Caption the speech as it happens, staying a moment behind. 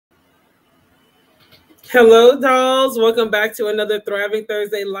Hello, dolls. Welcome back to another Thriving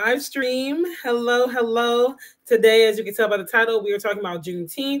Thursday live stream. Hello, hello. Today, as you can tell by the title, we are talking about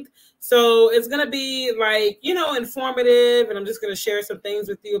Juneteenth. So it's going to be informative, and I'm just going to share some things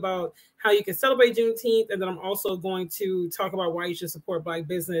with you about how you can celebrate Juneteenth. And then I'm also going to talk about why you should support Black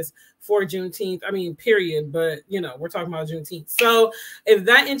business for Juneteenth. I mean, period. But, we're talking about Juneteenth. So if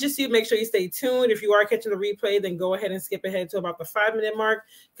that interests you, make sure you stay tuned. If you are catching the replay, then go ahead and skip ahead to about the 5-minute mark,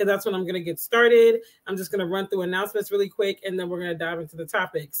 because that's when I'm going to get started. I'm just going to run through announcements really quick, and then we're going to dive into the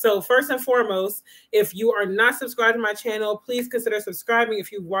topic. So first and foremost, if you are not subscribed to my channel, please consider subscribing.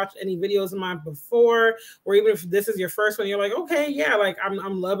 If you've watched any videos of mine before, or even if this is your first one, you're like, okay, yeah, like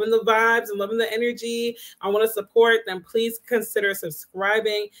I'm loving the vibes and loving the energy, I want to support, then please consider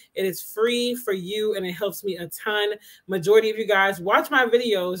subscribing. It is free for you, and it helps me a ton. Majority of you guys watch my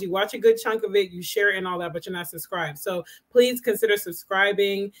videos, you watch a good chunk of it, you share it and all that, but you're not subscribed. So please consider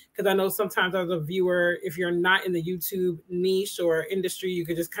subscribing, because I know sometimes as a viewer, if you're not in the YouTube niche or industry, you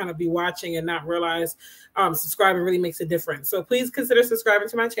could just kind of be watching and not realize subscribing really makes a difference. So please consider subscribing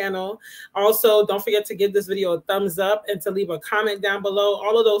to my channel. Also, don't forget to give this video a thumbs up and to leave a comment down below.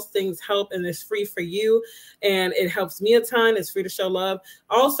 All of those things help, and it's free for you, and it helps me a ton. It's free to show love.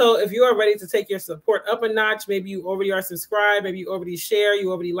 Also, if you are ready to take your support up a notch, maybe you already are subscribed, maybe you already share,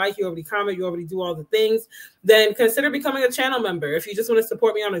 you already like, you already comment, you already do all the things, then consider becoming a channel member. If you just want to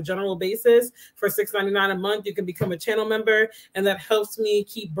support me on a general basis for $6.99 a month, you can become a channel member, and that helps me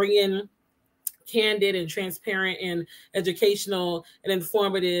keep bringing candid and transparent and educational and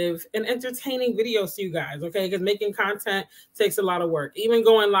informative and entertaining videos to you guys, okay? Because making content takes a lot of work. Even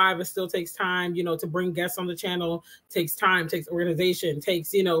going live, it still takes time, to bring guests on the channel takes time, takes organization,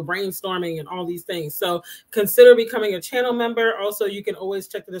 takes, brainstorming and all these things. So consider becoming a channel member. Also, you can always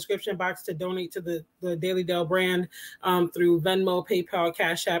check the description box to donate to the Daily Dell brand through Venmo, PayPal,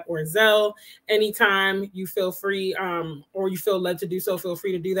 Cash App, or Zelle. Anytime you feel free or you feel led to do so, feel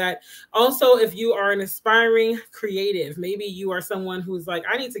free to do that. Also, if you are an aspiring creative, maybe you are someone who's like,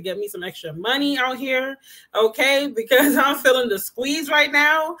 I need to get me some extra money out here, okay? Because I'm feeling the squeeze right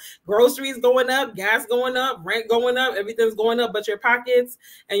now. Groceries going up, gas going up, rent going up, everything's going up but your pockets.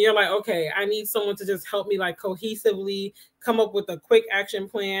 And you're like, okay, I need someone to just help me like cohesively come up with a quick action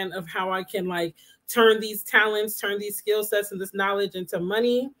plan of how I can like turn these talents, turn these skill sets and this knowledge into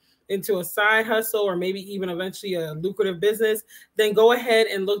money, into a side hustle, or maybe even eventually a lucrative business, then go ahead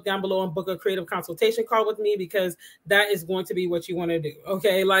and look down below and book a creative consultation call with me, because that is going to be what you want to do.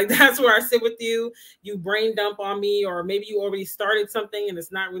 Okay. Like that's where I sit with you. You brain dump on me, or maybe you already started something and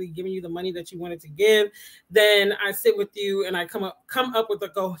it's not really giving you the money that you wanted to give. Then I sit with you and I come up with a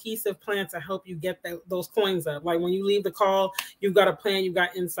cohesive plan to help you get those coins up. Like when you leave the call, you've got a plan, you've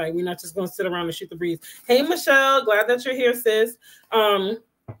got insight. We're not just going to sit around and shoot the breeze. Hey, Michelle, glad that you're here, sis.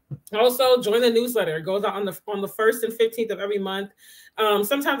 Also, join the newsletter. It goes out on the 1st and 15th of every month.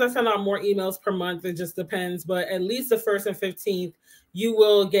 Sometimes I send out more emails per month. It just depends. But at least the 1st and 15th, you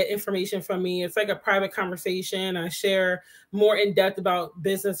will get information from me. It's like a private conversation. I share more in depth about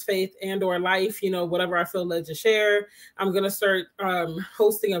business, faith, and or life, whatever I feel led to share. I'm going to start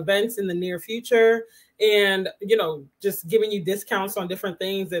hosting events in the near future, and, just giving you discounts on different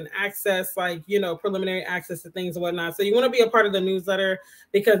things and access, like, preliminary access to things and whatnot. So you want to be a part of the newsletter,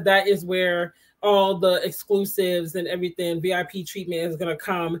 because that is where all the exclusives and everything, VIP treatment, is going to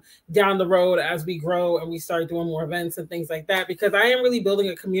come down the road as we grow and we start doing more events and things like that, because I am really building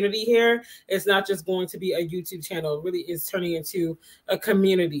a community here. It's not just going to be a YouTube channel. It really is turning into a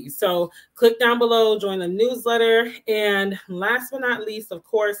community. So click down below, join the newsletter. And last but not least, of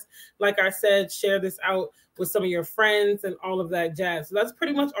course, like I said, share this out with some of your friends and all of that jazz. So that's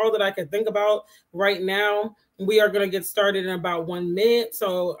pretty much all that I could think about right now. We are going to get started in about 1 minute.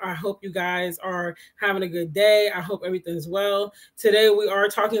 So I hope you guys are having a good day. I hope everything's well. Today we are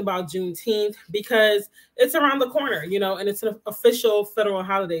talking about Juneteenth, because it's around the corner, and it's an official federal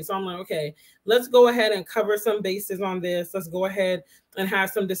holiday. So I'm like, okay, let's go ahead and cover some bases on this. Let's go ahead and have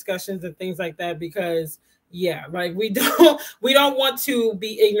some discussions and things like that, because yeah, like we don't want to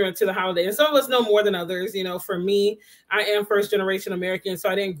be ignorant to the holiday. And some of us know more than others. For me, I am first generation American, so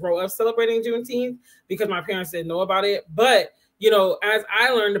I didn't grow up celebrating Juneteenth because my parents didn't know about it. But, as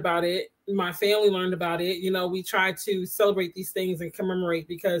I learned about it, my family learned about it, we try to celebrate these things and commemorate,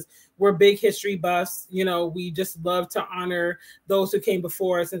 because we're big history buffs. We just love to honor those who came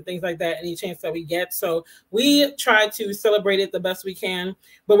before us and things like that, any chance that we get. So we try to celebrate it the best we can.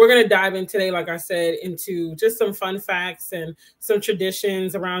 But we're going to dive in today, like I said, into just some fun facts and some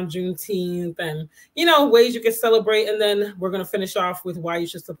traditions around Juneteenth and, ways you can celebrate. And then we're going to finish off with why you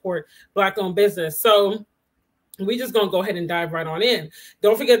should support Black-owned business. So we just gonna go ahead and dive right on in.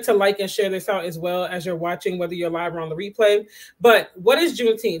 Don't forget to like and share this out as well as you're watching, whether you're live or on the replay. But what is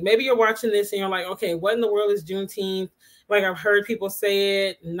Juneteenth? Maybe you're watching this and you're like, okay, what in the world is Juneteenth? Like, I've heard people say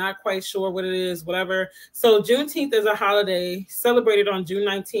it, not quite sure what it is, whatever. So Juneteenth is a holiday celebrated on June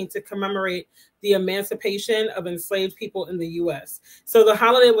 19th to commemorate the emancipation of enslaved people in the U.S. So the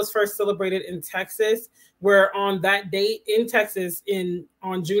holiday was first celebrated in Texas, where on that date in Texas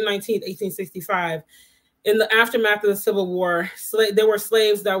on June 19th, 1865, in the aftermath of the Civil War, there were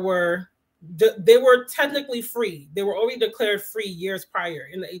slaves that were technically free. They were already declared free years prior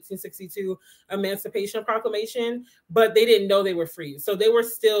in the 1862 Emancipation Proclamation, but they didn't know they were free. So they were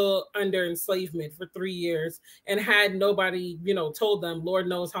still under enslavement for 3 years and had nobody, told them, Lord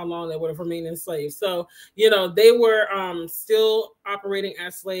knows how long they would have remained enslaved. So, they were still operating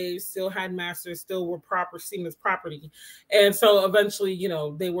as slaves, still had masters, still were seen as property. And so eventually,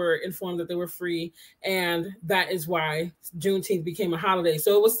 they were informed that they were free. And that is why Juneteenth became a holiday.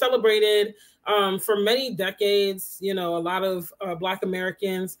 So it was celebrated for many decades. A lot of Black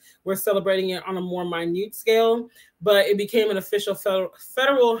Americans were celebrating it on a more minute scale, but it became an official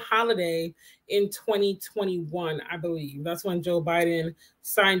federal holiday in 2021, I believe. That's when Joe Biden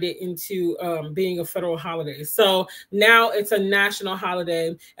signed it into being a federal holiday. So now it's a national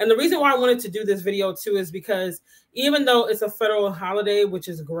holiday. And the reason why I wanted to do this video too is because even though it's a federal holiday, which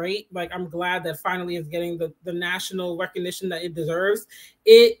is great, like I'm glad that finally it's getting the national recognition that it deserves,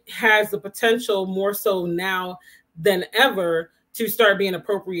 it has the potential more so now than ever to start being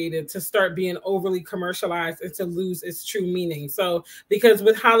appropriated, to start being overly commercialized, and to lose its true meaning. So because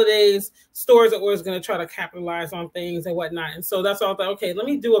with holidays, stores are always going to try to capitalize on things and whatnot. And so that's all I thought, okay, let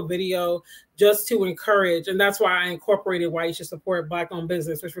me do a video just to encourage. And that's why I incorporated why you should support Black-owned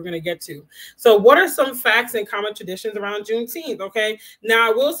business, which we're going to get to. So what are some facts and common traditions around Juneteenth? Okay. Now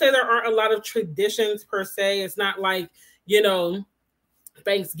I will say there aren't a lot of traditions per se. It's not like,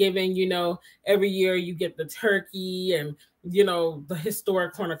 Thanksgiving, every year you get the turkey and, the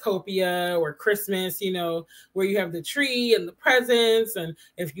historic cornucopia, or Christmas, where you have the tree and the presents. And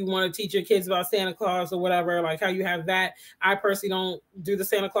if you want to teach your kids about Santa Claus or whatever, like how you have that. I personally don't do the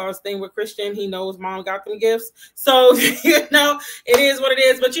Santa Claus thing with Christian. He knows mom got them gifts. So, it is what it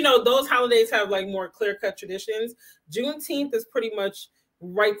is. But, those holidays have like more clear-cut traditions. Juneteenth is pretty much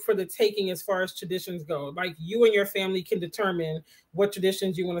ripe for the taking as far as traditions go. Like, you and your family can determine what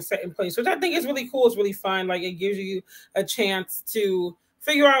traditions you want to set in place, which I think is really cool. It's really fun. Like, it gives you a chance to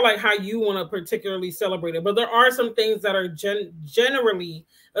figure out like how you want to particularly celebrate it. But there are some things that are generally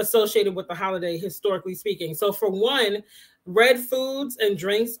associated with the holiday, historically speaking. So for one, red foods and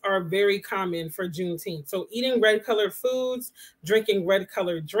drinks are very common for Juneteenth. So eating red colored foods, drinking red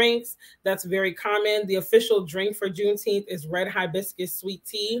colored drinks, that's very common. The official drink for Juneteenth is red hibiscus sweet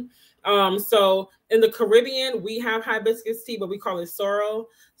tea. So in the Caribbean, we have hibiscus tea, but we call it sorrel.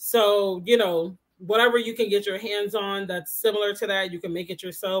 So, whatever you can get your hands on that's similar to that, you can make it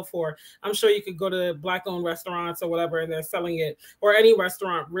yourself, or I'm sure you could go to Black-owned restaurants or whatever, and they're selling it, or any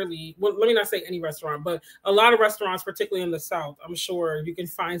restaurant really. Well, let me not say any restaurant, but a lot of restaurants, particularly in the South, I'm sure you can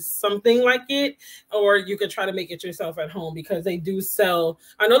find something like it, or you could try to make it yourself at home, because they do sell,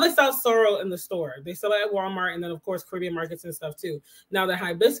 I know they sell sorrel in the store. They sell it at Walmart, and then of course Caribbean markets and stuff too. Now the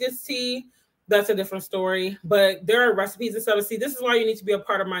hibiscus tea, that's a different story, but there are recipes and stuff. See, this is why you need to be a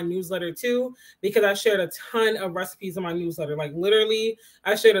part of my newsletter too, because I shared a ton of recipes in my newsletter. Like literally,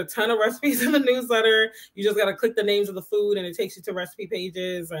 I shared a ton of recipes in the newsletter. You just got to click the names of the food and it takes you to recipe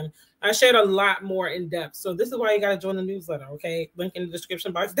pages. And I shared a lot more in depth. So this is why you got to join the newsletter. Okay. Link in the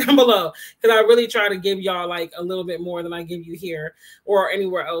description box down below. Cause I really try to give y'all like a little bit more than I give you here or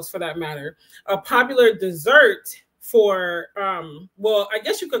anywhere else for that matter. A popular dessert for, well, I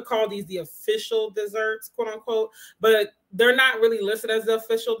guess you could call these the official desserts, quote unquote, but they're not really listed as the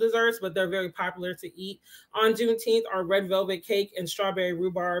official desserts, but they're very popular to eat on Juneteenth, are red velvet cake and strawberry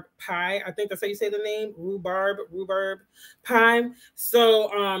rhubarb pie. I think that's how you say the name, rhubarb pie.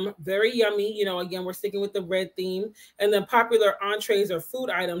 So very yummy. Again, we're sticking with the red theme. And then popular entrees or food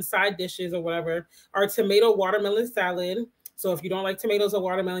items, side dishes or whatever, are tomato watermelon salad. So if you don't like tomatoes or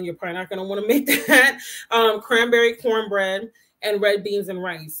watermelon, you're probably not going to want to make that. Cranberry cornbread and red beans and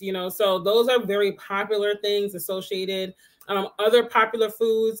rice, So those are very popular things associated. Other popular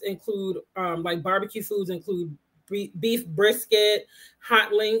foods include, like barbecue foods include beef brisket,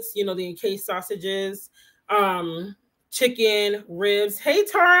 hot links, the encased sausages, chicken, ribs. Hey,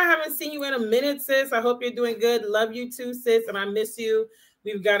 Tara, I haven't seen you in a minute, sis. I hope you're doing good. Love you too, sis, and I miss you.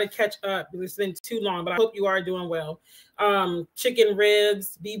 We've got to catch up. It's been too long, but I hope you are doing well. Chicken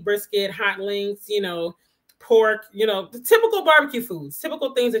ribs, beef brisket, hot links, pork, the typical barbecue foods,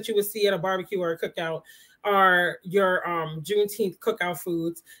 typical things that you would see at a barbecue or a cookout. are your Juneteenth cookout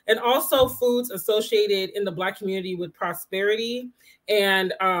foods, and also foods associated in the Black community with prosperity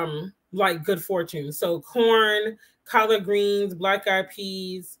and like good fortune. So corn, collard greens, black-eyed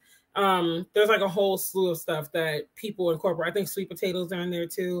peas. There's like a whole slew of stuff that people incorporate. I think sweet potatoes are in there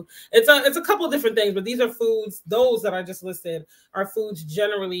too. It's a couple of different things, but these are foods, those that I just listed are foods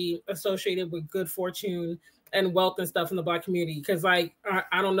generally associated with good fortune and wealth and stuff in the Black community. Because like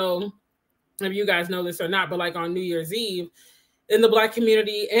I don't know if you guys know this or not, but like on New Year's Eve in the Black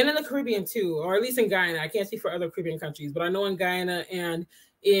community and in the Caribbean too, or at least in Guyana, I can't speak for other Caribbean countries, but I know in Guyana and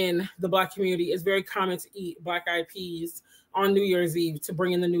in the Black community, it's very common to eat black-eyed peas on New Year's Eve to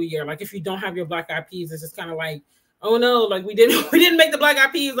bring in the new year. Like if you don't have your black-eyed peas, it's just kind of like, oh no, like we didn't make the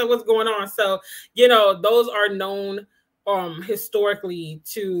black-eyed peas, like what's going on? So, you know, those are known historically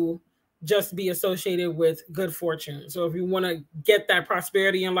to just be associated with good fortune. So if you want to get that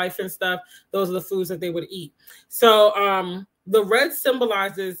prosperity in life and stuff, those are the foods that they would eat. So the red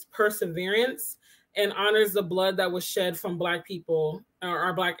symbolizes perseverance and honors the blood that was shed from Black people,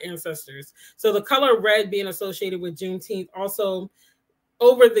 our Black ancestors. So the color red being associated with Juneteenth also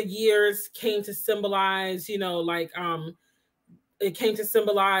over the years came to symbolize, you know, like it came to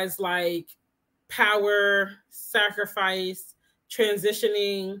symbolize like power, sacrifice,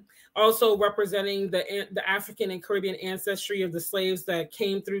 transitioning, also representing the African and Caribbean ancestry of the slaves that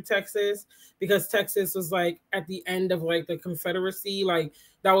came through Texas, because Texas was like at the end of like the Confederacy. Like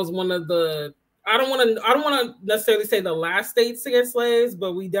that was one of the, I don't want to necessarily say the last states to get slaves,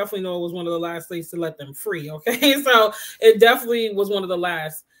 but we definitely know it was one of the last states to let them free. Okay, so it definitely was one of the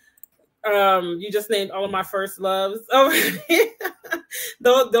last. You just named all of my first loves. Oh,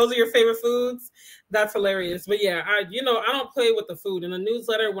 those are your favorite foods. That's hilarious. But yeah, I don't play with the food. In the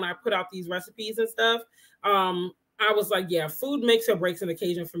newsletter, when I put out these recipes and stuff, I was like, yeah, food makes or breaks an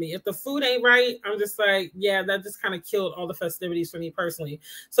occasion for me. If the food ain't right, I'm just like, yeah, that just kind of killed all the festivities for me personally.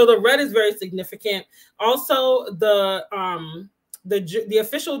 So the red is very significant. Also, the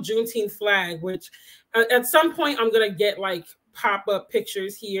official Juneteenth flag, which at some point I'm gonna get like pop-up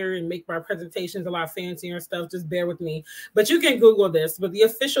pictures here and make my presentations a lot fancier and stuff. Just bear with me. But you can Google this. But the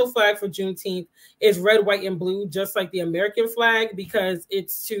official flag for Juneteenth is red, white, and blue, just like the American flag, because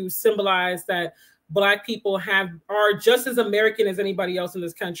it's to symbolize that Black people are just as American as anybody else in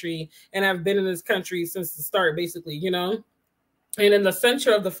this country and have been in this country since the start, basically, you know? And in the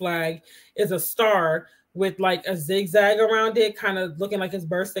center of the flag is a star with like a zigzag around it, kind of looking like it's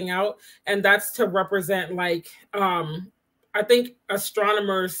bursting out. And that's to represent like, I think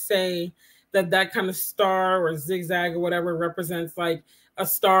astronomers say that kind of star or zigzag or whatever represents like a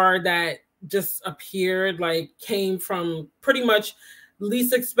star that just appeared, like came from pretty much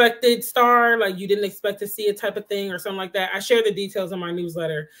least expected star, like you didn't expect to see it type of thing or something like that. I share the details in my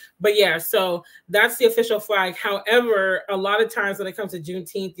newsletter. But yeah, so that's the official flag. However, a lot of times when it comes to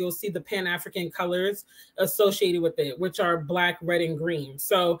Juneteenth, you'll see the Pan-African colors associated with it, which are black, red, and green.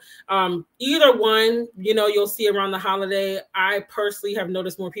 So either one, you know, you'll see around the holiday. I personally have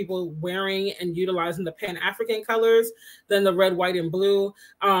noticed more people wearing and utilizing the Pan-African colors than the red, white, and blue,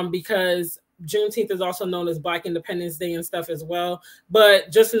 because Juneteenth is also known as Black Independence Day and stuff as well.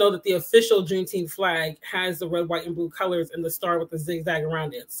 But just know that the official Juneteenth flag has the red, white, and blue colors and the star with the zigzag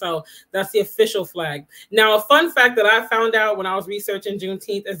around it. So that's the official flag. Now, a fun fact that I found out when I was researching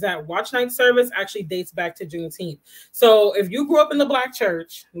Juneteenth is that watch night service actually dates back to Juneteenth. So if you grew up in the Black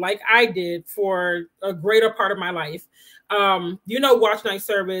church, like I did for a greater part of my life, you know, watch night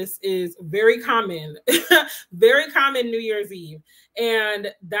service is very common, very common New Year's Eve.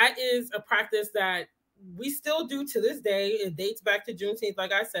 And that is a practice that we still do to this day. It dates back to Juneteenth,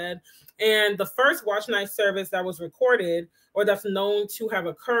 like I said. And the first watch night service that was recorded or that's known to have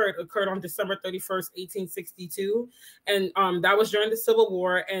occurred on December 31st, 1862. And that was during the Civil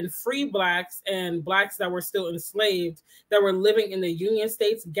War, and free Blacks and Blacks that were still enslaved that were living in the Union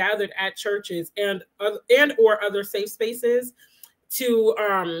states gathered at churches and or other safe spaces to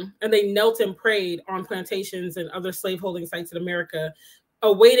and they knelt and prayed on plantations and other slaveholding sites in America,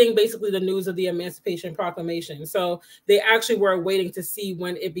 awaiting basically the news of the Emancipation Proclamation. So they actually were waiting to see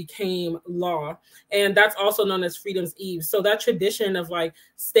when it became law. And that's also known as Freedom's Eve. So that tradition of like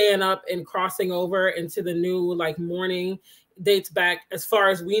staying up and crossing over into the new like morning dates back, as far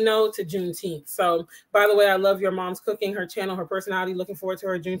as we know, to Juneteenth. So by the way, I love your mom's cooking, her channel, her personality. Looking forward to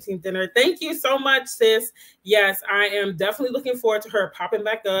her Juneteenth dinner. Thank you so much, sis. Yes, I am definitely looking forward to her popping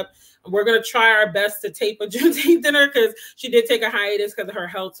back up. We're going to try our best to tape a Juneteenth dinner because she did take a hiatus because of her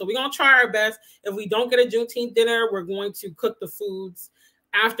health. So we're going to try our best. If we don't get a Juneteenth dinner, we're going to cook the foods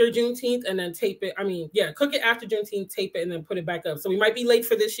after Juneteenth and then tape it. I mean, yeah, cook it after Juneteenth, tape it, and then put it back up. So we might be late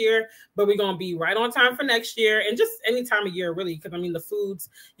for this year, but we're going to be right on time for next year, and just any time of year, really, because I mean, the foods,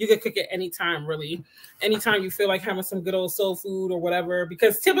 you can cook it anytime, really. Anytime you feel like having some good old soul food or whatever,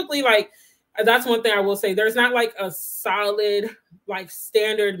 because typically, like, that's one thing I will say, there's not like a solid, like,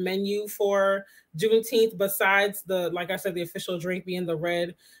 standard menu for Juneteenth besides the, like I said, the official drink being the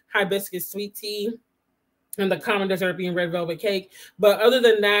red hibiscus sweet tea and the common dessert being red velvet cake. But other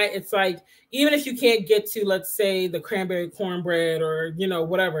than that, it's like, even if you can't get to, let's say, the cranberry cornbread or, you know,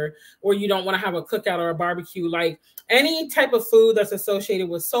 whatever, or you don't want to have a cookout or a barbecue, like any type of food that's associated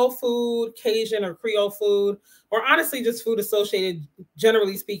with soul food, Cajun or Creole food, or honestly just food associated,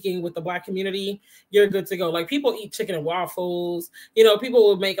 generally speaking, with the Black community, you're good to go. Like, people eat chicken and waffles, you know, people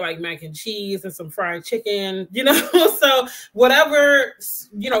will make like mac and cheese and some fried chicken, you know, so whatever,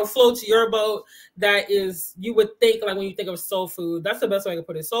 you know, floats your boat, that is, you would think, like, when you think of soul food, that's the best way I could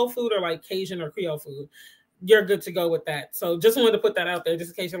put it, soul food or like Cajun or Creole food, you're good to go with that. So just wanted to put that out there, just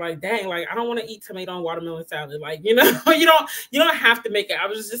in case you're like, dang, like, I don't want to eat tomato and watermelon salad. Like, you know, you don't have to make it. I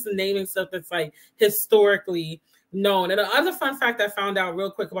was just naming stuff that's like historically known. And the other fun fact I found out real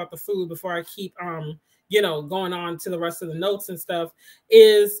quick about the food before I keep you know, going on to the rest of the notes and stuff,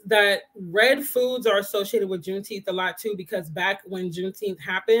 is that red foods are associated with Juneteenth a lot too, because back when Juneteenth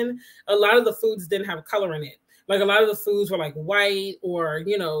happened, a lot of the foods didn't have color in it. Like, a lot of the foods were like white or,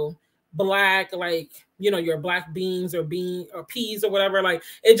 you know, black, like, you know, your black beans or peas or whatever. Like,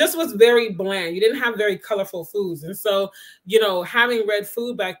 it just was very bland. You didn't have very colorful foods. And so, you know, having red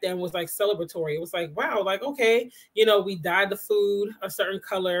food back then was like celebratory. It was like, wow, like, okay, you know, we dyed the food a certain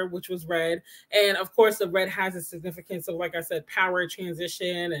color, which was red. And of course, the red has a significance of, like I said, power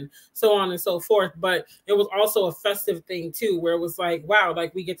transition and so on and so forth. But it was also a festive thing too, where it was like, wow,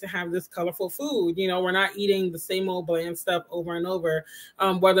 like, we get to have this colorful food. You know, we're not eating the same old bland stuff over and over,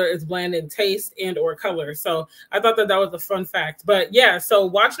 whether it's bland in taste and or color. So I thought that was a fun fact. But yeah, so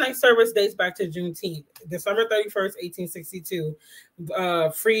watch night service dates back to Juneteenth, December 31st, 1862.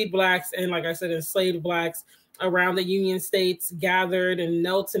 Freed Blacks and, like I said, enslaved Blacks around the Union States gathered and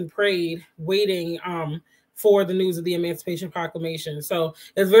knelt and prayed, waiting for the news of the Emancipation Proclamation. So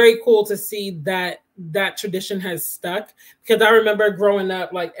it's very cool to see that that tradition has stuck, because I remember growing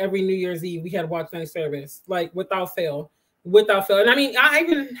up, like, every New Year's Eve we had watch night service, like, without fail. And I mean, I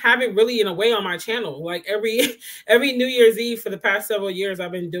even have it really in a way on my channel. Like, every New Year's Eve for the past several years,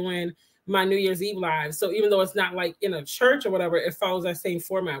 I've been doing my New Year's Eve live. So even though it's not like in a church or whatever, it follows that same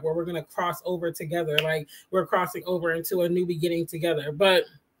format where we're going to cross over together. Like, we're crossing over into a new beginning together. But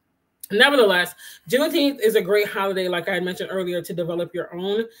nevertheless, Juneteenth is a great holiday, like I had mentioned earlier, to develop your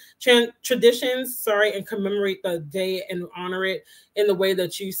own traditions, and commemorate the day and honor it in the way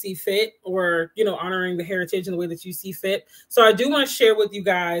that you see fit, or, you know, honoring the heritage in the way that you see fit. So I do want to share with you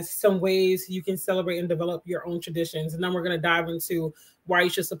guys some ways you can celebrate and develop your own traditions. And then we're going to dive into why you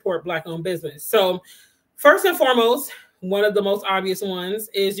should support Black-owned business. So first and foremost, one of the most obvious ones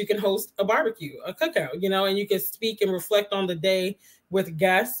is you can host a barbecue, a cookout, you know, and you can speak and reflect on the day with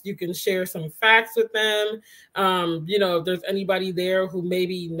guests. You can share some facts with them. You know, if there's anybody there who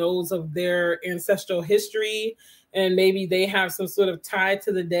maybe knows of their ancestral history and maybe they have some sort of tie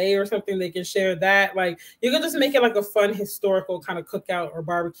to the day or something, they can share that. Like, you can just make it like a fun historical kind of cookout or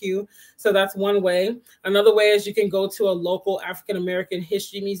barbecue. So that's one way. Another way is you can go to a local African-American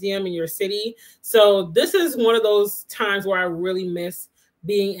history museum in your city. So this is one of those times where I really miss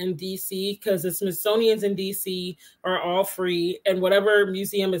being in DC, because the Smithsonian's in DC are all free, and whatever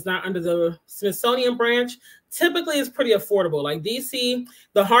museum is not under the Smithsonian branch typically is pretty affordable. Like, DC,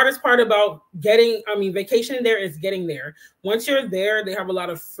 the hardest part about vacationing there is getting there. Once you're there, they have a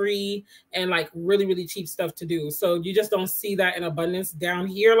lot of free and like really, really cheap stuff to do. So you just don't see that in abundance down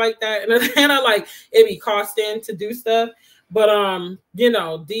here like that. In Atlanta, like, it be costing to do stuff. But, you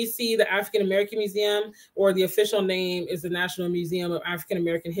know, DC, the African American Museum, or the official name is the National Museum of African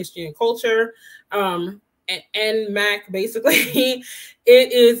American History and Culture, and NMAC, basically,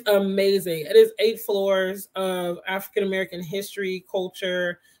 it is amazing. It is 8 floors of African American history,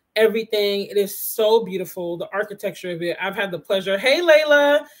 culture, everything. It is so beautiful, the architecture of it. I've had the pleasure. Hey,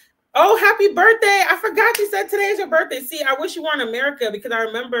 Layla. Oh, happy birthday. I forgot you said today is your birthday. See, I wish you were in America, because I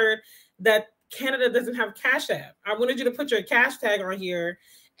remember that Canada doesn't have Cash App. I wanted you to put your cash tag on here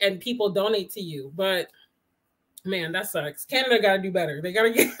and people donate to you. But Man, that sucks. Canada got to do better. They got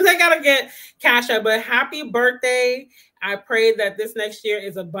to get cash out. But happy birthday. I pray that this next year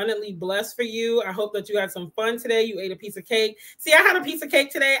is abundantly blessed for you. I hope that you had some fun today. You ate a piece of cake. See, I had a piece of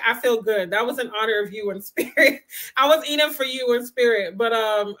cake today. I feel good. That was in honor of you in spirit. I was eating for you in spirit. But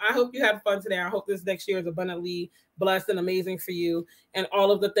I hope you had fun today. I hope this next year is abundantly blessed and amazing for you and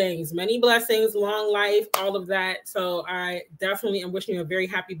all of the things. Many blessings, long life, all of that. So I definitely am wishing you a very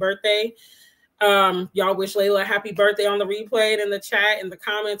happy birthday. Y'all wish Layla a happy birthday on the replay and in the chat and the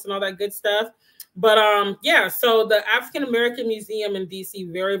comments and all that good stuff. But yeah, so the African American Museum in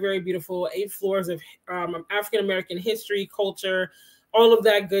DC, very, very beautiful, 8 floors of African American history, culture, all of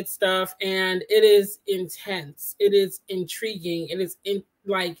that good stuff. And it is intense. It is intriguing. It is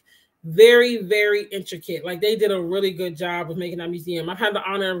very, very intricate. Like, they did a really good job of making that museum. I've had the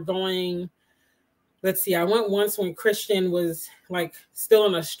honor of going. Let's see, I went once when Christian was like still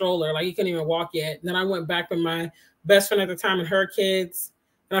in a stroller, like he couldn't even walk yet. Then I went back with my best friend at the time and her kids.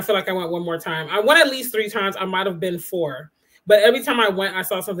 And I feel like I went one more time. I went at least 3 times. I might have been 4. But every time I went, I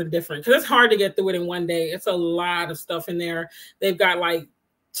saw something different. Because it's hard to get through it in one day. It's a lot of stuff in there. They've got like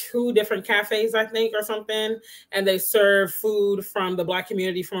 2 different cafes, I think, or something. And they serve food from the Black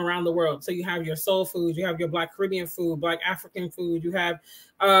community from around the world. So you have your soul food. You have your Black Caribbean food, Black African food. You have,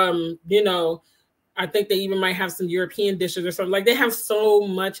 I think they even might have some European dishes or something. Like, they have so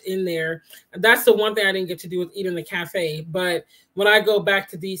much in there. That's the one thing I didn't get to do with eat in the cafe. But when I go back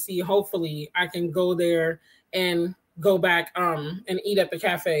to DC, hopefully I can go there and go back and eat at the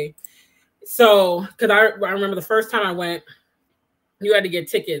cafe. So, because I remember the first time I went, you had to get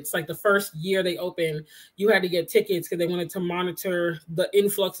tickets. Like, the first year they opened, you had to get tickets because they wanted to monitor the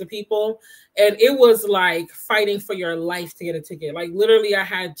influx of people. And it was like fighting for your life to get a ticket. Like, literally, I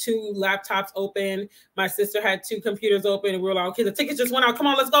had 2 laptops open. My sister had 2 computers open. And we were like, okay, the tickets just went out. Come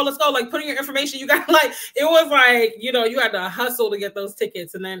on, let's go. Let's go. Like, put in your information. You got like, it was like, you had to hustle to get those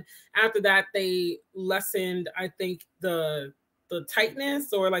tickets. And then after that, they lessened, I think, the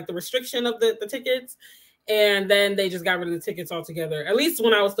tightness or like the restriction of the tickets. And then they just got rid of the tickets altogether. At least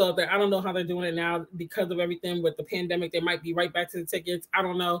when I was still up there. I don't know how they're doing it now because of everything with the pandemic. They might be right back to the tickets. I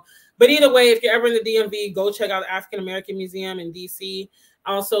don't know. But either way, if you're ever in the DMV, go check out the African American Museum in DC.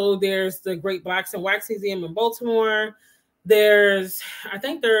 Also, there's the Great Blacks and Wax Museum in Baltimore. I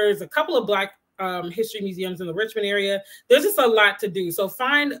think there's a couple of Black history museums in the Richmond area. There's just a lot to do. So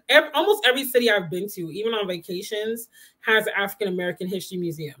almost every city I've been to, even on vacations, has an African American history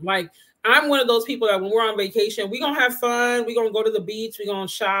museum. Like, I'm one of those people that when we're on vacation, we're going to have fun. We're going to go to the beach. We're going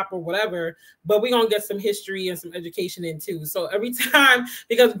to shop or whatever, but we're going to get some history and some education in too. So every time,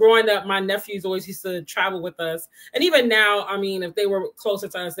 because growing up, my nephews always used to travel with us. And even now, I mean, if they were closer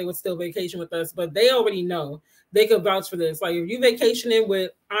to us, they would still vacation with us, but they already know. They could vouch for this. Like, if you vacationing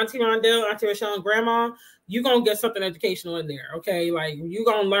with Auntie Rondelle, Auntie Rochelle, and Grandma, you're going to get something educational in there, okay? Like, you're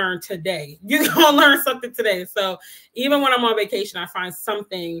going to learn today. You're going to learn something today. So even when I'm on vacation, I find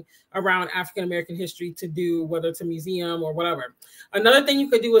something around African-American history to do, whether it's a museum or whatever. Another thing you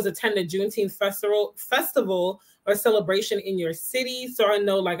could do is attend a Juneteenth festival or celebration in your city. So I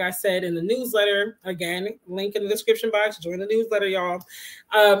know, like I said in the newsletter, again, link in the description box, join the newsletter, y'all.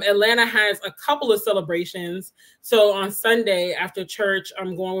 Atlanta has a couple of celebrations. So on Sunday after church,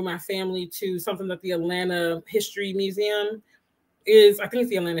 I'm going with my family to something that the Atlanta History Museum is. I think it's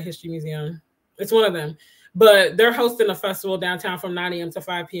the Atlanta History Museum. It's one of them. But they're hosting a festival downtown from 9 a.m. to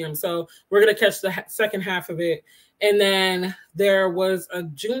 5 p.m. So we're going to catch the second half of it. And then there was a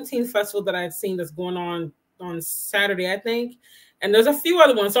Juneteenth festival that I had seen that's going on Saturday, I think. And there's a few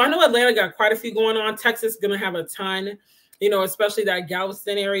other ones. So I know Atlanta got quite a few going on. Texas is going to have a ton, especially that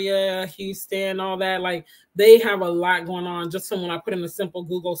Galveston area, Houston, all that. Like, they have a lot going on just from when I put in a simple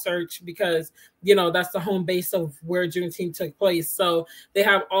Google search because, that's the home base of where Juneteenth took place. So they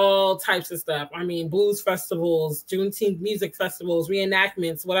have all types of stuff. I mean, blues festivals, Juneteenth music festivals,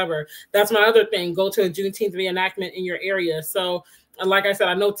 reenactments, whatever. That's my other thing. Go to a Juneteenth reenactment in your area. So like I said,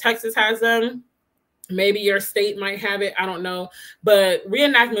 I know Texas has them. Maybe your state might have it. I don't know. But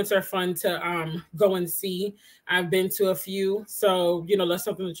reenactments are fun to go and see. I've been to a few. So, that's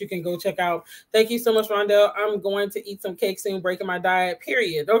something that you can go check out. Thank you so much, Rondelle. I'm going to eat some cake soon, breaking my diet,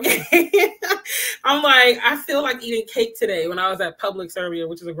 period. Okay. I'm like, I feel like eating cake today when I was at Publix earlier,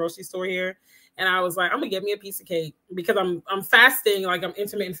 which is a grocery store here. And I was like, I'm going to get me a piece of cake because I'm fasting. Like, I'm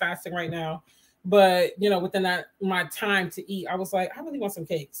intermittent fasting right now. But, within that, my time to eat, I was like, I really want some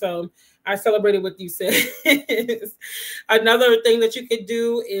cake. So I celebrated with you, sis. Another thing that you could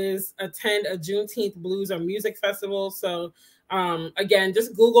do is attend a Juneteenth blues or music festival. So, again,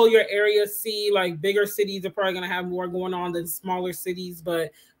 just Google your area, see, like, bigger cities are probably going to have more going on than smaller cities, but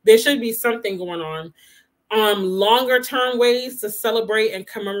there should be something going on. longer term ways to celebrate and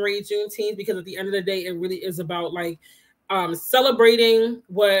commemorate Juneteenth, because at the end of the day, it really is about like celebrating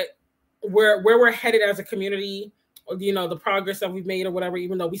where we're headed as a community, you know, the progress that we've made or whatever,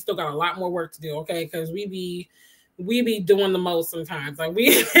 even though we still got a lot more work to do, okay? Because we be doing the most sometimes. Like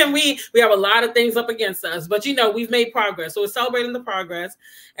we have a lot of things up against us, but you know, we've made progress. So it's celebrating the progress,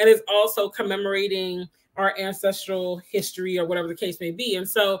 and it's also commemorating our ancestral history or whatever the case may be. And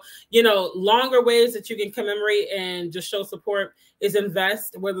so, you know, longer ways that you can commemorate and just show support is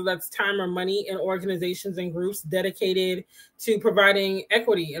invest, whether that's time or money, in organizations and groups dedicated to providing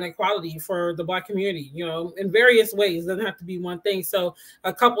equity and equality for the Black community, you know, in various ways. It doesn't have to be one thing. So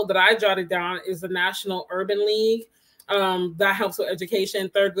a couple that I jotted down is the National Urban League. That helps with education.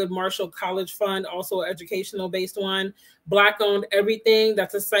 Thurgood Marshall College Fund, also an educational based one. Black Owned Everything,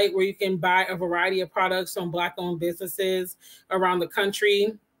 that's a site where you can buy a variety of products from Black owned businesses around the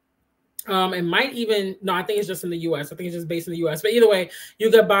country. It might even, no, I think it's just in the US. I think it's just based in the US. But either way, you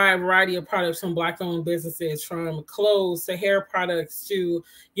could buy a variety of products from Black owned businesses, from clothes to hair products to,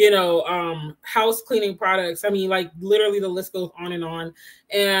 you know, house cleaning products. I mean, like literally the list goes on and on.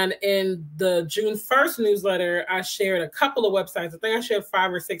 And in the June 1st newsletter, I shared a couple of websites. I think I shared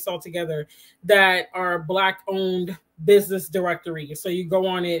 5 or 6 altogether that are Black owned business directory. So you go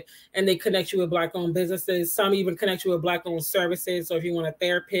on it and they connect you with Black owned businesses. Some even connect you with Black owned services. So if you want a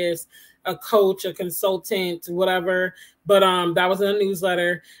therapist, a coach, a consultant, whatever. But that was in a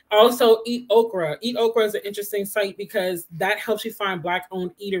newsletter. Also, Eat Okra. Eat Okra is an interesting site because that helps you find Black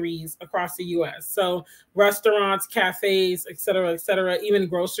owned eateries across the US. So restaurants, cafes, et cetera, even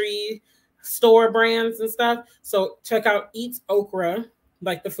grocery store brands and stuff. So check out Eat Okra,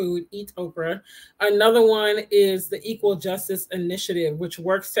 like the food, Eat Okra. Another one is the Equal Justice Initiative, which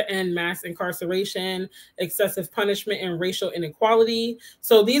works to end mass incarceration, excessive punishment, and racial inequality.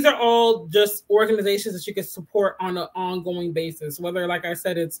 So these are all just organizations that you can support on an ongoing basis, whether, like I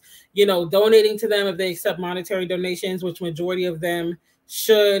said, it's, you know, donating to them if they accept monetary donations, which majority of them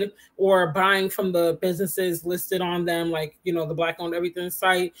should, or buying from the businesses listed on them, like, you know, the Black Owned Everything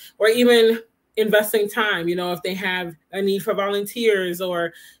site, or even investing time, you know, if they have a need for volunteers,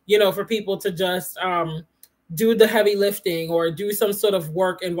 or, you know, for people to just do the heavy lifting or do some sort of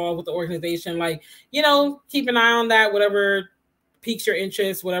work involved with the organization. Like, you know, keep an eye on that, whatever piques your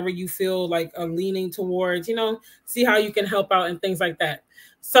interest, whatever you feel like a leaning towards, you know, see how you can help out and things like that.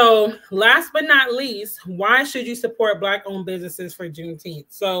 So last but not least, why should you support Black owned businesses for Juneteenth?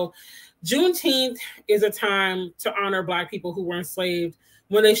 So Juneteenth is a time to honor Black people who were enslaved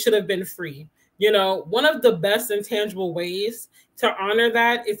when they should have been free. You know, one of the best and tangible ways to honor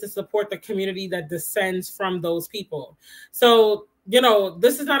that is to support the community that descends from those people. So, you know,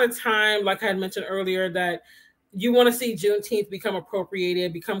 this is not a time, like I had mentioned earlier, that you want to see Juneteenth become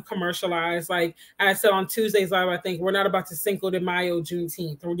appropriated, become commercialized. Like I said on Tuesday's live, I think we're not about to Cinco de Mayo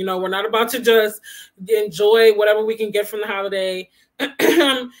Juneteenth. Or, you know, we're not about to just enjoy whatever we can get from the holiday,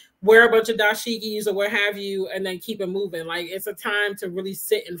 wear a bunch of dashikis or what have you, and then keep it moving. Like, it's a time to really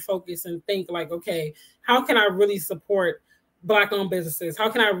sit and focus and think like, okay, how can I really support Black owned businesses? How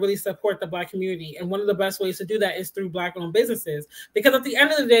can I really support the Black community? And one of the best ways to do that is through Black owned businesses. Because at the end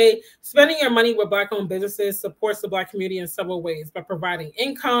of the day, spending your money with Black owned businesses supports the Black community in several ways, by providing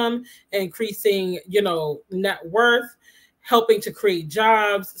income, increasing, you know, net worth, helping to create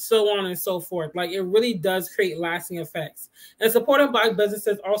jobs, so on and so forth. Like, it really does create lasting effects. And supporting Black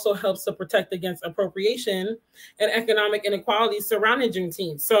businesses also helps to protect against appropriation and economic inequality surrounding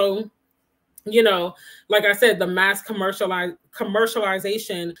Juneteenth. So, you know, like I said, the mass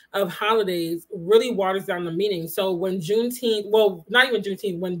commercialization of holidays really waters down the meaning. So when Juneteenth, well, not even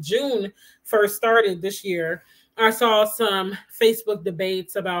Juneteenth, when June first started this year, I saw some Facebook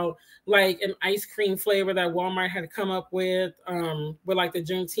debates about like an ice cream flavor that Walmart had come up with like the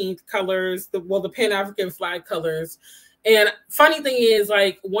Juneteenth colors, the Pan-African flag colors. And funny thing is,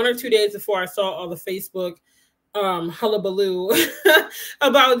 like 1 or 2 days before I saw all the Facebook hullabaloo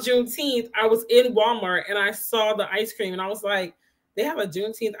about Juneteenth, I was in Walmart and I saw the ice cream and I was like, they have a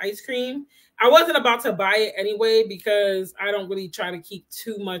Juneteenth ice cream? I wasn't about to buy it anyway, because I don't really try to keep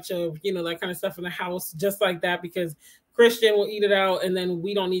too much of, you know, that kind of stuff in the house just like that, because Christian will eat it out and then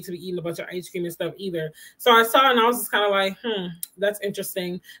we don't need to be eating a bunch of ice cream and stuff either. So I saw it and I was just kind of like, that's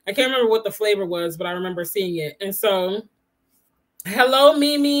interesting. I can't remember what the flavor was, but I remember seeing it. And so, hello,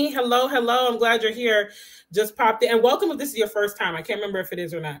 Mimi. Hello. I'm glad you're here. just popped in. And welcome if this is your first time. I can't remember if it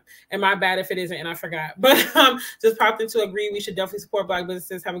is or not. And my bad if it isn't and I forgot. But just popped in to agree. We should definitely support Black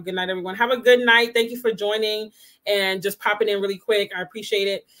businesses. Have a good night, everyone. Have a good night. Thank you for joining and just popping in really quick. I appreciate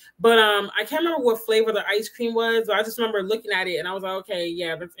it. But I can't remember what flavor the ice cream was. But I just remember looking at it and I was like, okay,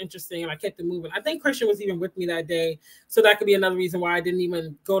 yeah, that's interesting. And I kept it moving. I think Christian was even with me that day. So that could be another reason why I didn't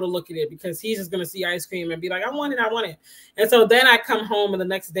even go to look at it, because he's just going to see ice cream and be like, I want it. And so then I come home and the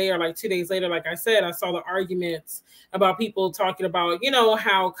next day or like 2 days later, like I said, I saw the arguments about people talking about,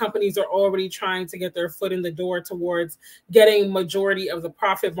 how companies are already trying to get their foot in the door towards getting majority of the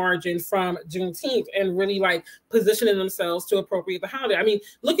profit margin from Juneteenth and really like positioning themselves to appropriate the holiday. I mean,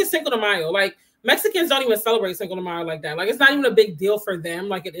 look at Cinco de Mayo. Like, Mexicans don't even celebrate Cinco de Mayo like that. Like, it's not even a big deal for them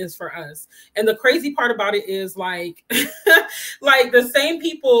like it is for us. And the crazy part about it is like, like the same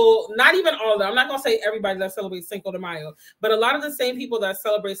people, not even all of them, I'm not going to say everybody that celebrates Cinco de Mayo, but a lot of the same people that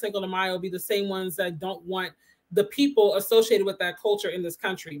celebrate Cinco de Mayo be the same ones that don't want the people associated with that culture in this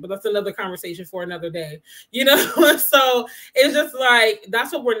country. But that's another conversation for another day, So it's just like,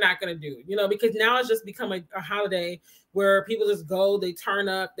 that's what we're not going to do, because now it's just become a holiday where people just go, they turn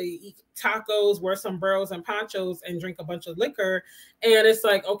up, they eat tacos, wear sombreros and ponchos, and drink a bunch of liquor. And it's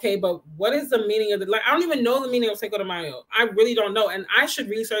like, okay, but what is the meaning of it? Like, I don't even know the meaning of Cinco de Mayo. I really don't know. And I should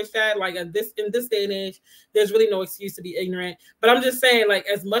research that. Like, in this day and age, there's really no excuse to be ignorant. But I'm just saying, like,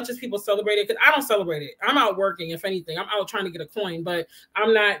 as much as people celebrate it, because I don't celebrate it. I'm out working, if anything. I'm out trying to get a coin, but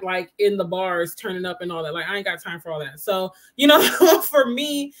I'm not like in the bars turning up and all that. Like, I ain't got time for all that. So, for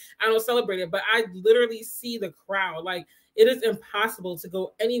me, I don't celebrate it, but I literally see the crowd. Like, it is impossible to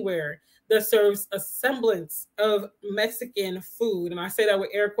go anywhere that serves a semblance of Mexican food. And I say that with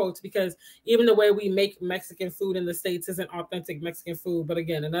air quotes because even the way we make Mexican food in the States isn't authentic Mexican food. But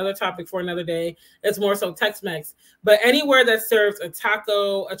again, another topic for another day. It's more so Tex-Mex. But anywhere that serves a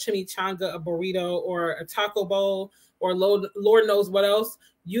taco, a chimichanga, a burrito, or a taco bowl, or Lord knows what else,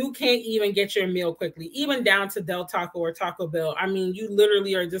 you can't even get your meal quickly, even down to Del Taco or Taco Bell. I mean, you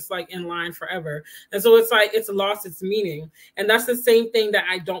literally are just like in line forever. And so it's like, it's lost its meaning. And that's the same thing that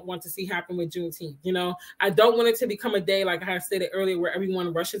I don't want to see happen with Juneteenth. I don't want it to become a day, like I stated earlier, where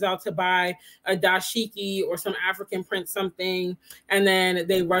everyone rushes out to buy a dashiki or some African print something. And then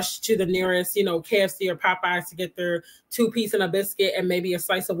they rush to the nearest, KFC or Popeyes to get their 2-piece and a biscuit and maybe a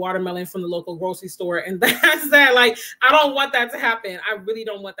slice of watermelon from the local grocery store. And that's that. Like, I don't want that to happen. I really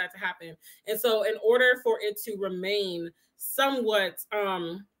don't want that to happen. And so in order for it to remain somewhat,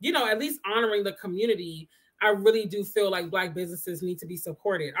 at least honoring the community, I really do feel like Black businesses need to be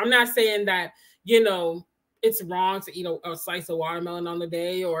supported. I'm not saying that, it's wrong to eat a slice of watermelon on the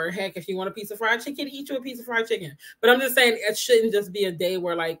day, or heck, if you want a piece of fried chicken, eat you a piece of fried chicken. But I'm just saying it shouldn't just be a day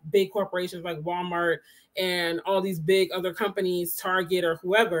where like big corporations like Walmart and all these big other companies, Target or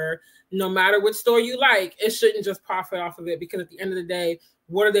whoever, no matter which store you like, it shouldn't just profit off of it, because at the end of the day,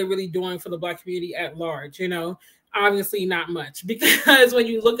 what are they really doing for the Black community at large? Obviously not much, because when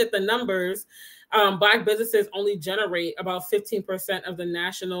you look at the numbers, Black businesses only generate about 15% of the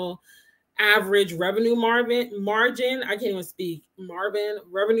national average revenue margin. I can't even speak.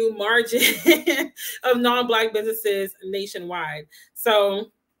 Revenue margin of non-Black businesses nationwide.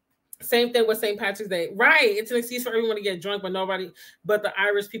 So same thing with St. Patrick's Day. Right. It's an excuse for everyone to get drunk, but nobody but the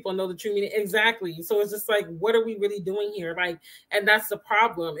Irish people know the true meaning. Exactly. So it's just like, what are we really doing here? Like, and that's the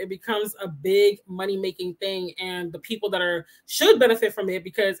problem. It becomes a big money-making thing, and the people that should benefit from it,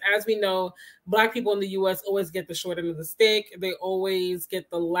 because as we know, Black people in the U.S. always get the short end of the stick. They always get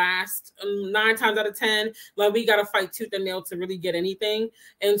the last 9 times out of 10. Like, we got to fight tooth and nail to really get anything.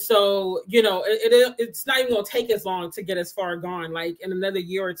 And so, it's not even going to take as long to get as far gone. Like, in another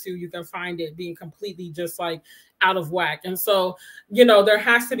year or two, you can find it being completely just like out of whack. And so, there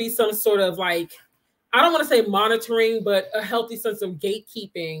has to be some sort of like, I don't want to say monitoring, but a healthy sense of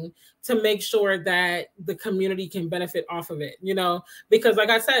gatekeeping to make sure that the community can benefit off of it, because like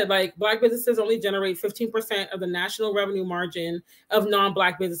I said, like Black businesses only generate 15% of the national revenue margin of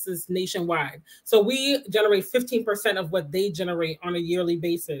non-Black businesses nationwide. So we generate 15% of what they generate on a yearly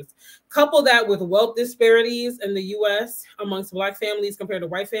basis. Couple that with wealth disparities in the US amongst Black families compared to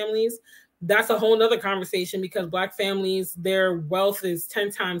white families. That's a whole nother conversation, because Black families, their wealth is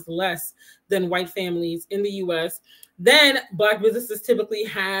 10 times less than white families in the US. Then Black businesses typically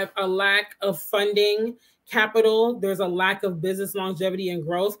have a lack of funding capital. There's a lack of business longevity and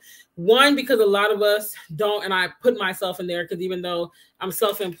growth. One, because a lot of us don't, and I put myself in there, because even though I'm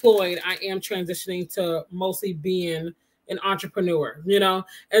self-employed, I am transitioning to mostly being an entrepreneur,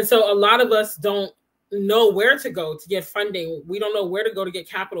 And so a lot of us don't know where to go to get funding. We don't know where to go to get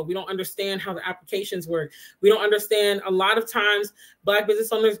capital. We don't understand how the applications work. We don't understand, a lot of times Black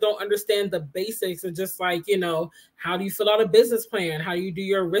business owners don't understand the basics of just like, you know, how do you fill out a business plan? How do you do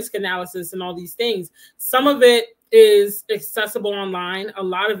your risk analysis and all these things? Some of it is accessible online. A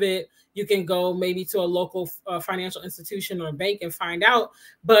lot of it you can go maybe to a local financial institution or bank and find out,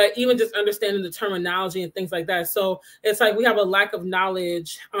 but even just understanding the terminology and things like that. So it's like we have a lack of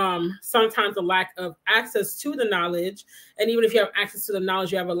knowledge, sometimes a lack of access to the knowledge. And even if you have access to the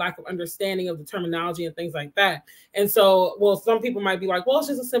knowledge, you have a lack of understanding of the terminology and things like that. And so, well, some people might be like, well, it's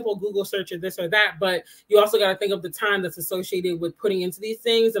just a simple Google search or this or that, but you also got to think of the time that's associated with putting into these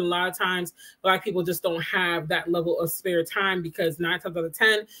things. And a lot of times Black people just don't have that level of spare time, because 9 times out of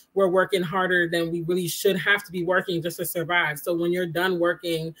 10, we're working harder than we really should have to be working just to survive. So when you're done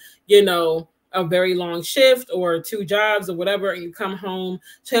working, you know, a very long shift or 2 jobs or whatever, and you come home,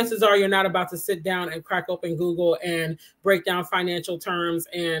 chances are you're not about to sit down and crack open Google and break down financial terms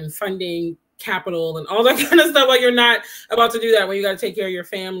and funding capital and all that kind of stuff. Like, you're not about to do that when you got to take care of your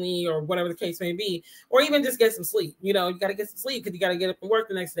family or whatever the case may be, or even just get some sleep. You know, you got to get some sleep because you got to get up and work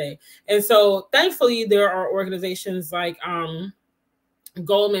the next day. And so thankfully there are organizations like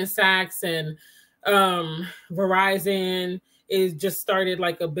Goldman Sachs and Verizon is just started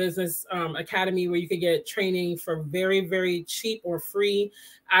like a business academy where you could get training for very, very cheap or free.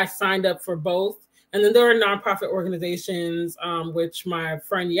 I signed up for both. And then there are nonprofit organizations, which my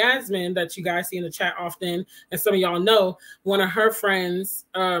friend Yasmin, that you guys see in the chat often, and some of y'all know, one of her friends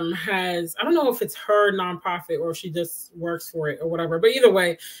has, I don't know if it's her nonprofit or if she just works for it or whatever, but either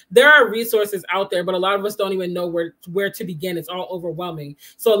way, there are resources out there, but a lot of us don't even know where to begin. It's all overwhelming.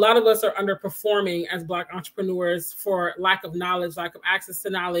 So a lot of us are underperforming as Black entrepreneurs for lack of knowledge, lack of access to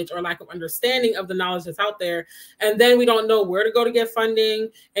knowledge, or lack of understanding of the knowledge that's out there. And then we don't know where to go to get funding.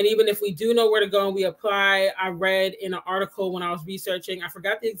 And even if we do know where to go and we apply, I read in an article when I was researching, I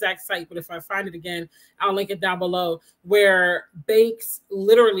forgot the exact site, but if I find it again, I'll link it down below, where banks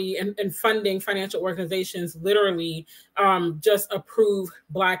literally and funding financial organizations literally just approve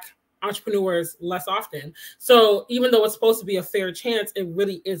Black entrepreneurs less often. So even though it's supposed to be a fair chance, it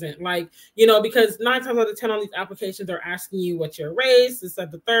really isn't. Like, you know, because 9 times out of 10 on these applications are asking you what's your race, this, that,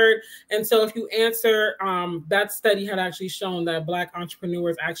 the third. And so if you answer, that study had actually shown that Black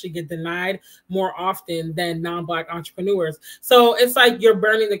entrepreneurs actually get denied more often than non-Black entrepreneurs. So it's like you're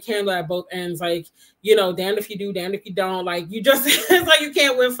burning the candle at both ends. Like, you know, damned if you do, damned if you don't. Like, you just, it's like you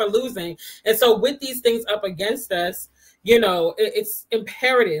can't win for losing. And so with these things up against us, you know, it's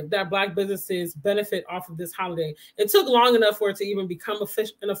imperative that Black businesses benefit off of this holiday. It took long enough for it to even become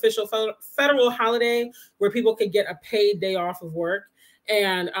an official federal holiday where people could get a paid day off of work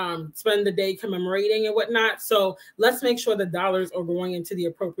and spend the day commemorating and whatnot. So let's make sure the dollars are going into the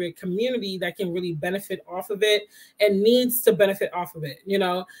appropriate community that can really benefit off of it and needs to benefit off of it. You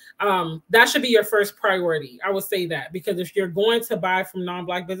know, that should be your first priority. I would say that, because if you're going to buy from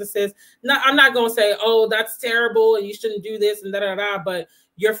non-Black businesses, I'm not going to say, oh, that's terrible and you shouldn't do this and da-da-da, but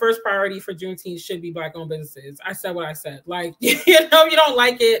your first priority for Juneteenth should be Black-owned businesses. I said what I said. Like, you know, if you don't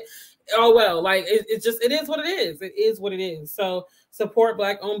like it, oh, well, like it is what it is. It is what it is. So support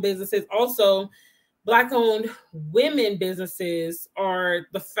Black-owned businesses. Also, Black-owned women businesses are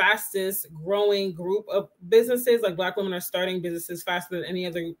the fastest growing group of businesses. Like, Black women are starting businesses faster than any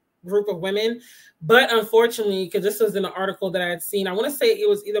other group of women. But unfortunately, because this was in an article that I had seen, I want to say it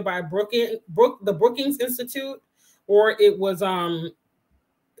was either by the Brookings Institute, or it was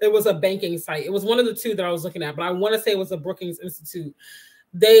a banking site. It was one of the two that I was looking at, but I want to say it was the Brookings Institute.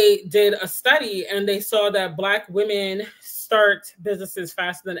 They did a study and they saw that Black women start businesses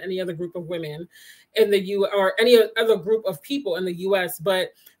faster than any other group of women in the U, or any other group of people in the US. But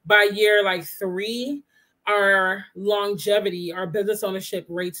by year like 3, our longevity, our business ownership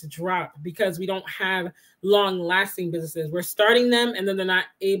rates drop because we don't have long lasting businesses. We're starting them and then they're not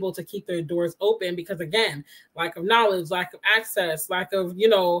able to keep their doors open because, again, lack of knowledge, lack of access, lack of, you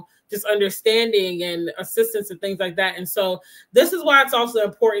know, just understanding and assistance and things like that. And so this is why it's also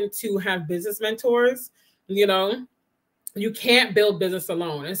important to have business mentors. You know, you can't build business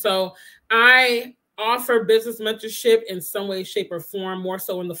alone. And so I offer business mentorship in some way, shape, or form, more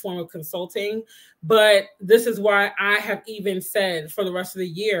so in the form of consulting. But this is why I have even said for the rest of the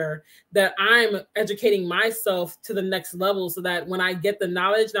year that I'm educating myself to the next level so that when I get the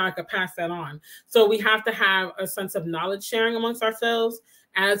knowledge, now I can pass that on. So we have to have a sense of knowledge sharing amongst ourselves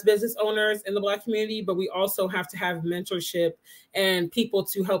as business owners in the Black community, but we also have to have mentorship and people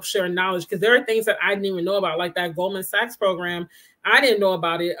to help share knowledge, because there are things that I didn't even know about, like that Goldman Sachs program. I didn't know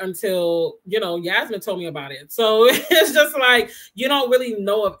about it until, Yasmin told me about it. So it's just like, you don't really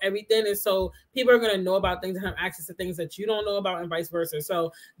know of everything. And so people are going to know about things and have access to things that you don't know about and vice versa.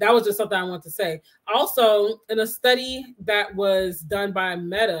 So that was just something I want to say. Also, in a study that was done by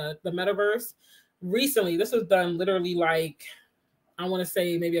Meta, the metaverse, recently, this was done literally like, I want to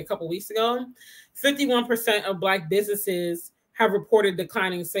say maybe a couple weeks ago, 51% of Black businesses have reported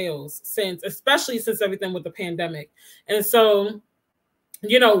declining sales especially since everything with the pandemic. And so,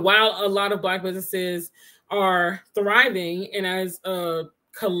 while a lot of Black businesses are thriving, and as a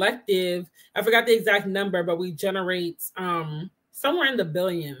collective, I forgot the exact number, but we generate somewhere in the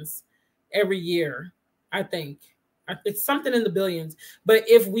billions every year, I think. It's something in the billions. But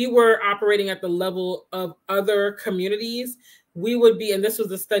if we were operating at the level of other communities, we would be, and this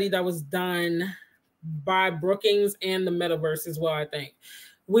was a study that was done by Brookings and the metaverse as well, I think,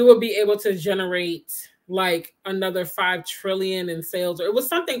 we would be able to generate like another 5 trillion in sales. Or it was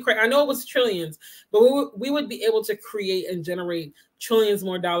something crazy. I know it was trillions, but we would be able to create and generate trillions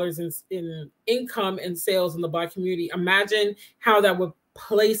more dollars in income and sales in the Black community. Imagine how that would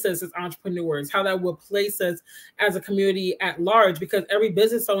place us as entrepreneurs, how that would place us as a community at large, because every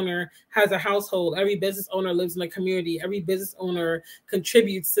business owner has a household, every business owner lives in a community, every business owner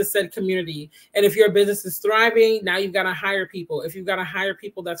contributes to said community. And if your business is thriving, now you've got to hire people. If you've got to hire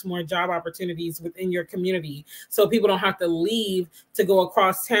people, that's more job opportunities within your community. So people don't have to leave to go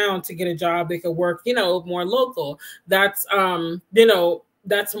across town to get a job. They could work, more local. That's,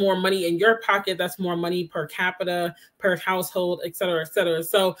 that's more money in your pocket. That's more money per capita, per household, et cetera, et cetera.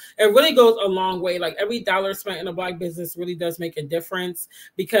 So it really goes a long way. Like every dollar spent in a Black business really does make a difference,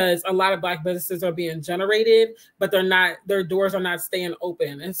 because a lot of Black businesses are being generated, but their doors are not staying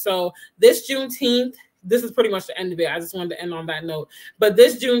open. And so this Juneteenth, this is pretty much the end of it. I just wanted to end on that note. But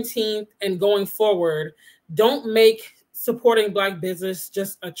this Juneteenth and going forward, don't make supporting Black business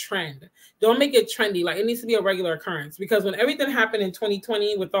just a trend. Don't make it trendy. Like, it needs to be a regular occurrence, because when everything happened in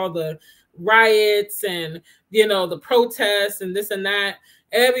 2020 with all the riots and, the protests and this and that,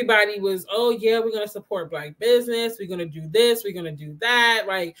 everybody was, oh yeah, we're going to support Black business. We're going to do this. We're going to do that.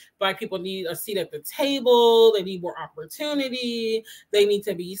 Like, Black people need a seat at the table. They need more opportunity. They need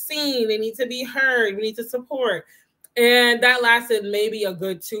to be seen. They need to be heard. We need to support. And that lasted maybe a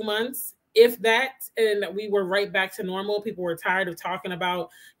good 2 months, if that, and we were right back to normal. People were tired of talking about,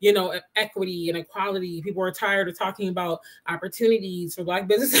 equity and equality. People were tired of talking about opportunities for Black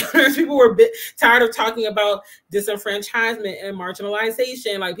business owners. People were tired of talking about disenfranchisement and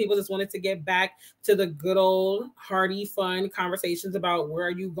marginalization. Like, people just wanted to get back to the good old hearty, fun conversations about where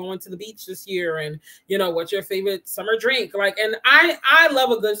are you going to the beach this year, and what's your favorite summer drink. Like, and I love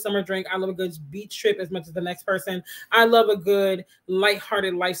a good summer drink. I love a good beach trip as much as the next person. I love a good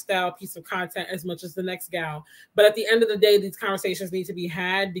lighthearted lifestyle piece of content as much as the next gal. But at the end of the day, these conversations need to be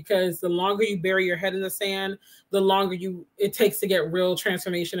had, because the longer you bury your head in the sand, the longer it takes to get real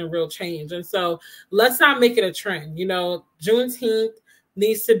transformation and real change. And so let's not make it a trend. Juneteenth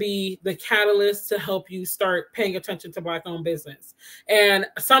needs to be the catalyst to help you start paying attention to Black-owned business. And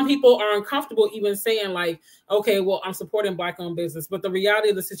some people are uncomfortable even saying like, okay, well, I'm supporting Black-owned business. But the reality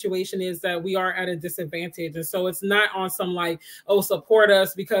of the situation is that we are at a disadvantage. And so it's not on some like, oh, support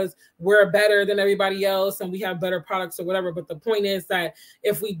us because we're better than everybody else and we have better products or whatever. But the point is that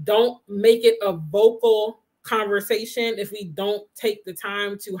if we don't make it a vocal conversation, if we don't take the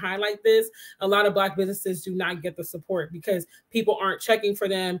time to highlight this, a lot of Black businesses do not get the support because people aren't checking for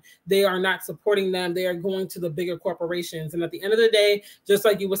them. They are not supporting them. They are going to the bigger corporations. And at the end of the day, just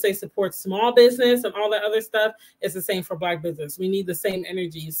like you would say support small business and all that other stuff, it's the same for Black business. We need the same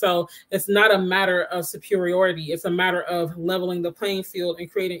energy. So it's not a matter of superiority. It's a matter of leveling the playing field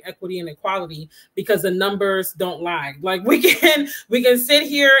and creating equity and equality, because the numbers don't lie. Like, we can sit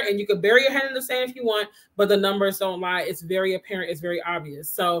here and you can bury your head in the sand if you want, but the numbers don't lie. It's very apparent. It's very obvious.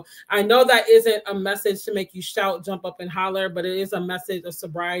 So I know that isn't a message to make you shout, jump up and holler, but it is a message of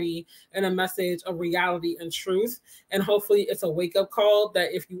sobriety and a message of reality and truth. And hopefully it's a wake-up call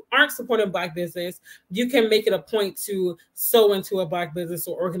that if you aren't supporting Black business, you can make it a point to sow into a Black business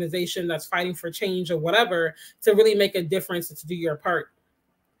or organization that's fighting for change or whatever, to really make a difference and to do your part.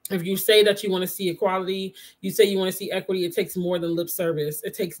 If you say that you want to see equality, you say you want to see equity, it takes more than lip service.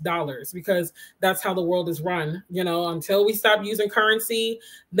 It takes dollars, because that's how the world is run. Until we stop using currency,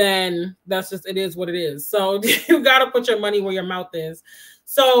 then that's just, it is what it is. So you got to put your money where your mouth is.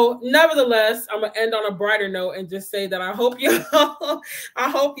 So nevertheless, I'm going to end on a brighter note and just say that I hope y'all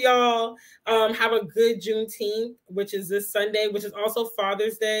have a good Juneteenth, which is this Sunday, which is also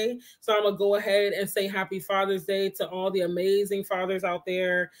Father's Day. So I'm going to go ahead and say happy Father's Day to all the amazing fathers out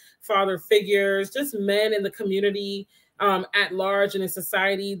there, father figures, just men in the community. at large and in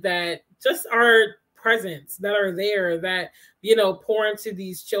society that just are presence, that are there, that, you know, pour into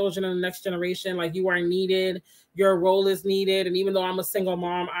these children and the next generation. Like, you are needed, your role is needed. And even though I'm a single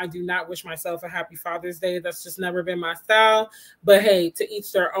mom, I do not wish myself a happy Father's Day. That's just never been my style. But hey, to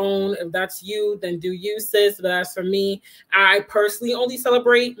each their own. If that's you, then do you, sis. But as for me, I personally only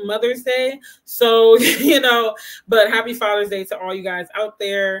celebrate Mother's Day. So, you know, but happy Father's Day to all you guys out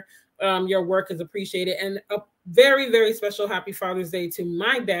there. Your work is appreciated. And a very, very special happy Father's Day to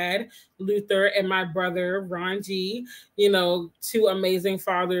my dad, Luther, and my brother, Ron G. You know, two amazing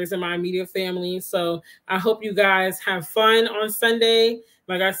fathers in my immediate family. So I hope you guys have fun on Sunday.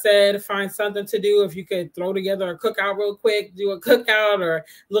 Like I said, find something to do. If you could throw together a cookout real quick, do a cookout, or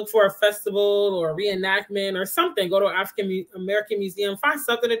look for a festival or a reenactment or something. Go to an African American museum, find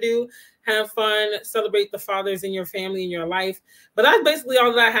something to do. Have fun, celebrate the fathers in your family, in your life. But that's basically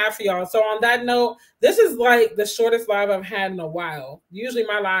all that I have for y'all. So on that note, this is like the shortest live I've had in a while. Usually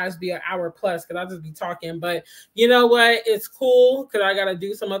my lives be an hour plus because I'll just be talking. But you know what? It's cool because I got to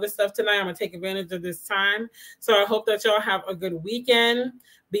do some other stuff tonight. I'm going to take advantage of this time. So I hope that y'all have a good weekend.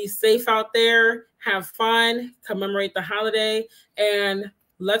 Be safe out there. Have fun. Commemorate the holiday. And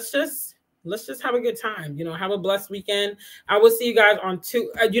let's just have a good time. You know, have a blessed weekend. I will see you guys on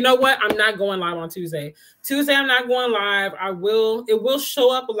you know what? I'm not going live on Tuesday. Tuesday, I'm not going live. It will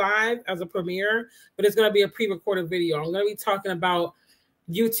show up live as a premiere, but it's going to be a pre-recorded video. I'm going to be talking about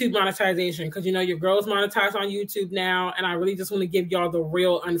YouTube monetization because, you know, your girl's monetized on YouTube now. And I really just want to give y'all the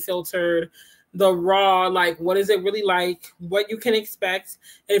real unfiltered, the raw, like, what is it really like, what you can expect.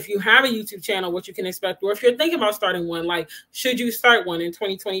 And if you have a YouTube channel, what you can expect, or if you're thinking about starting one, like, should you start one in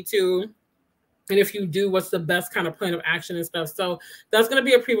 2022? And if you do, what's the best kind of plan of action and stuff? So that's going to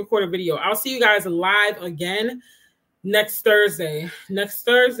be a pre-recorded video. I'll see you guys live again next Thursday. Next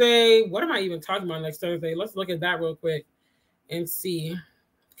Thursday, what am I even talking about next Thursday? Let's look at that real quick and see.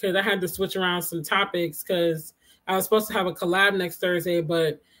 Because I had to switch around some topics because I was supposed to have a collab next Thursday,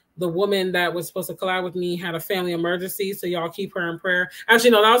 but the woman that was supposed to collab with me had a family emergency, so y'all keep her in prayer. Actually,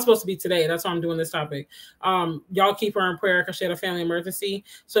 no, that was supposed to be today. That's why I'm doing this topic. Y'all keep her in prayer because she had a family emergency.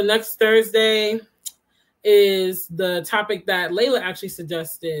 So next Thursday is the topic that Layla actually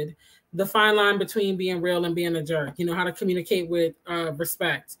suggested, the fine line between being real and being a jerk, you know, how to communicate with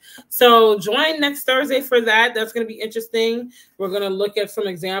respect. So join next Thursday for that. That's going to be interesting. We're going to look at some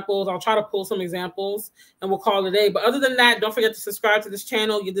examples. I'll try to pull some examples and we'll call it a day. But other than that, don't forget to subscribe to this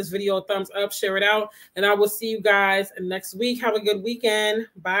channel, give this video a thumbs up, share it out, and I will see you guys next week. Have a good weekend.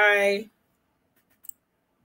 Bye.